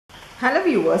Hello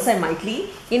viewers, I'm Maitli.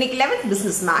 In 11th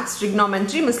Business Maths,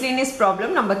 Trigonometry, Miscellaneous problem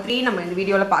number 3 நம்ம இந்த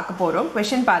வீடியோல பார்க்க போறோம்.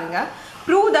 Question பாருங்க.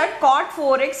 Prove that cot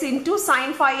 4x into sin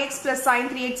 5x plus sin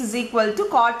 3x is equal to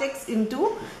cot x into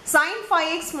sin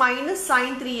 5x minus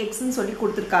sin 3x ன்னு சொல்லி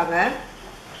கொடுத்திருக்காங்க.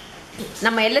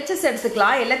 நம்ம LHS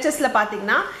எடுத்துக்கலாம். LHSல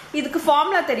பாத்தீங்கன்னா இதுக்கு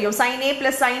ஃபார்முலா தெரியும். sin a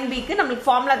plus sin b க்கு நமக்கு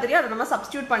ஃபார்முலா தெரியும். அத நம்ம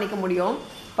சப்ஸ்டிட்யூட் பண்ணிக்க முடியும்.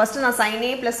 ஃபர்ஸ்ட் நான் sin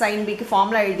a plus sin b க்கு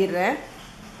formula எழுதிறேன்.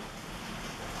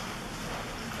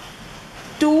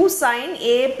 2 sin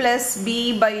a plus b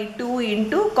by 2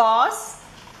 into cos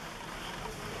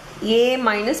a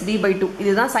minus b by 2.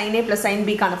 இதுதான் sin a plus sin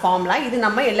b கான ஃபார்முலா. இது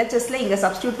நம்ம LHSல இங்க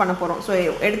சப்ஸ்டிட்யூட் பண்ண போறோம். சோ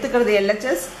எடுத்துக்கிறது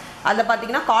LHS. அதுல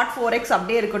பாத்தீங்கன்னா cot 4x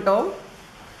அப்படியே இருக்கட்டும்.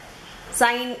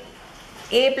 sin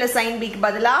a plus sin b க்கு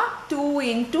பதிலா 2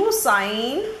 into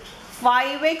sin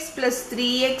 5x plus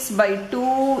 3x by 2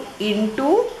 into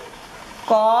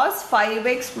cos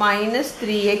 5x minus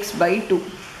 3x by 2.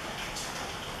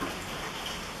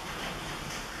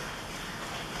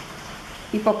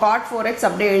 இப்போ cot 4x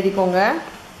அப்படியே எழுதிக்கோங்க.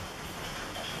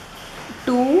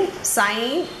 2 sin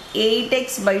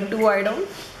 8x by 2 ஆயிடும்.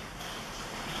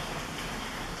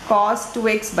 cos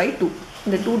 2x by 2.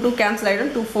 இந்த 2 cancel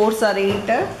ஆயிடும். 2 4s are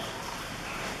 8.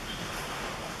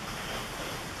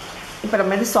 இப்போ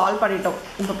நம்ம இது சால்வ் பண்ணிட்டோம்.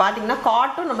 இப்போ பாத்தீங்கன்னா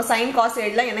cot நம்ம sin cos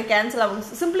எழுதலாம். ஏன்னா கேன்சல் ஆகும்.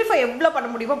 சிம்பிளிஃபை எவ்வளவு பண்ண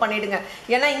முடியுமோ பண்ணிடுங்க.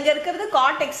 ஏன்னா இங்க இருக்குது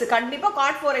cot x. கண்டிப்பா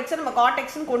cot 4x நம்ம cot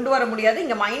x ன்னு கொண்டு வர முடியாது.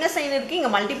 இங்க மைனஸ் சைன் இருக்கு.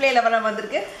 இங்க மல்டிப்ளை லெவல்ல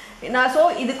வந்திருக்கு. சோ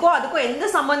இதுக்கும் அதுக்கும் எந்த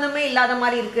சம்பந்தமே இல்லாத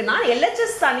மாதிரி இருக்குன்னா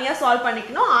LHS தனியா சால்வ்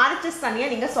பண்ணிக்கணும். RHS தனியா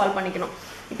நீங்க சால்வ் பண்ணிக்கணும்.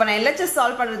 இப்போ நான் LHS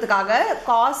சால்வ் பண்றதுக்காக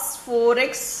cos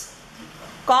 4x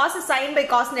cos sin by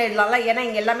cos ன்னு எழுதலாம்ல. ஏன்னா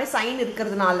இங்க எல்லாமே sin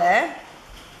இருக்கிறதுனால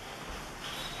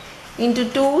into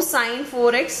 2 sin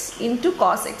 4x into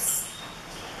cos x.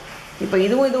 இப்போ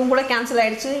இதுவும் கூட கேன்சல்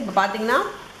ஆயிடுச்சு. இப்போ பாத்தீங்கன்னா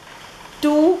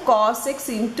 2 cos x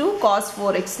into cos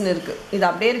 4x ன்னு இருக்கு. இது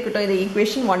அப்படியே இருக்கட்டும். இது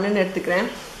ஈக்குவேஷன் 1 ன்னு எடுத்துக்கிறேன்.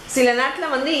 சில நேரத்துல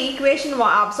வந்து ஈக்குவேஷன்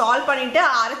சால்வ் பண்ணிட்டு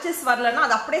RHS வரலன்னா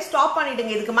அது அப்படியே ஸ்டாப்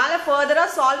பண்ணிடுங்க. இதுக்கு மேல ஃபர்தரா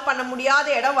சால்வ் பண்ண முடியாத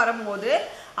இடம் வரும்போது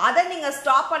அதை நீங்க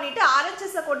ஸ்டாப் பண்ணிட்டு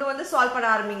RHS கொண்டு வந்து சால்வ் பண்ண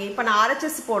ஆரம்பிங்க. இப்போ நான்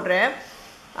RHS போடுறேன்.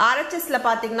 RHSல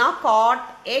பாத்தீங்கன்னா cot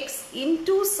x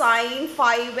into sin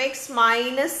 5x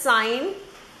minus sin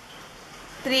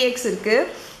 3x இருக்கு.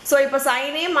 சோ இப்போ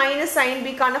sin a minus sin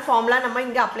b கான ஃபார்முலா நம்ம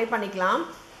இங்க அப்ளை பண்ணிக்கலாம்.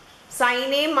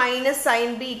 sin a minus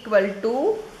sin b equal to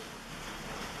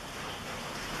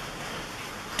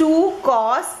 2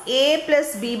 cos a plus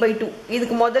b by 2.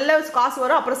 இதுக்கு முதல்ல cos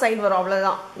வரும், அப்புறம் sin வரும்,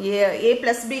 அவ்வளவுதான். a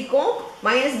plus b க்கும்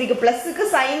minus b க்கு plus க்கு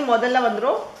sin முதல்ல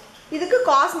வந்துரும். இதுக்கு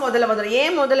cos முதல்ல வந்துரும். a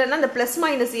முதல்லனா இந்த plus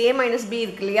minus a minus b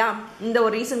இருக்கு இல்லையா, இந்த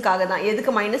ஒரு ரீசன்காக தான்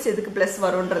எதுக்கு மைனஸ் எதுக்கு பிளஸ்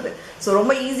வரும்ன்றது. சோ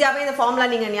ரொம்ப ஈஸியாவே இந்த ஃபார்முலா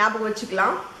நீங்க ஞாபகம்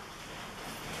வச்சுக்கலாம்.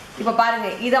 இப்போ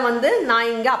பாருங்க, இத வந்து நான்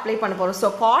இங்க அப்ளை பண்ண போறேன்.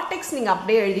 சோ cot x நீங்க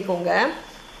அப்படியே எழுதிக்கோங்க.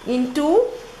 into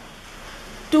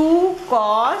 2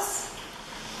 cos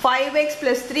 5x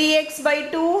plus 3x by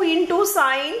 2 into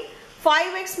sin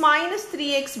 5x minus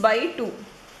 3x by 2.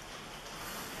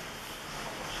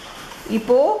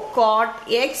 இப்போ cot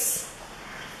x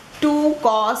 2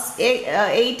 cos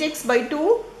 8x by 2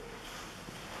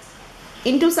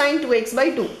 into sin 2x by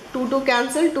 2. 2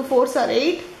 cancel, 2 4s are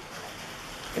 8.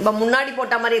 இப்போ முன்னாடி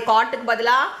போட்ட மாதிரி cotக்கு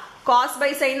பதிலா cos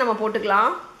by sin நம்ம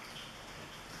போட்டுக்கலாம்.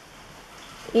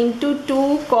 into 2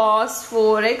 cos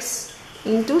 4x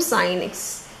into sin x.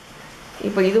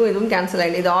 இப்போ இதுவும் கேன்சல்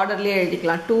ஆயிடுது. இது ஆர்டர்லயே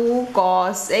எழுதிக்கலாம். 2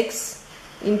 cos x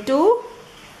into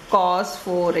cos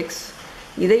 4x.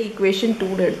 இதை ஈக்குவேஷன் 2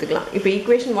 ல எடுத்துக்கலாம். இப்போ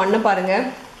ஈக்குவேஷன் 1 பாருங்க,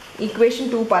 ஈக்குவேஷன்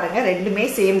 2 பாருங்க, ரெண்டுமே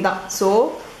சேம் தான். So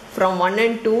from 1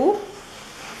 and 2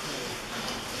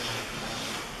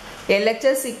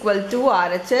 LHS equal to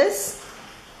RHS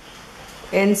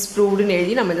hence proved ன்னு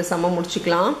எழுதி நம்ம இந்த சம்ம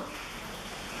முடிச்சுக்கலாம்.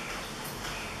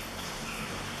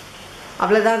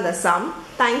 அவ்வளவுதான் இந்த சம்.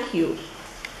 Thank you.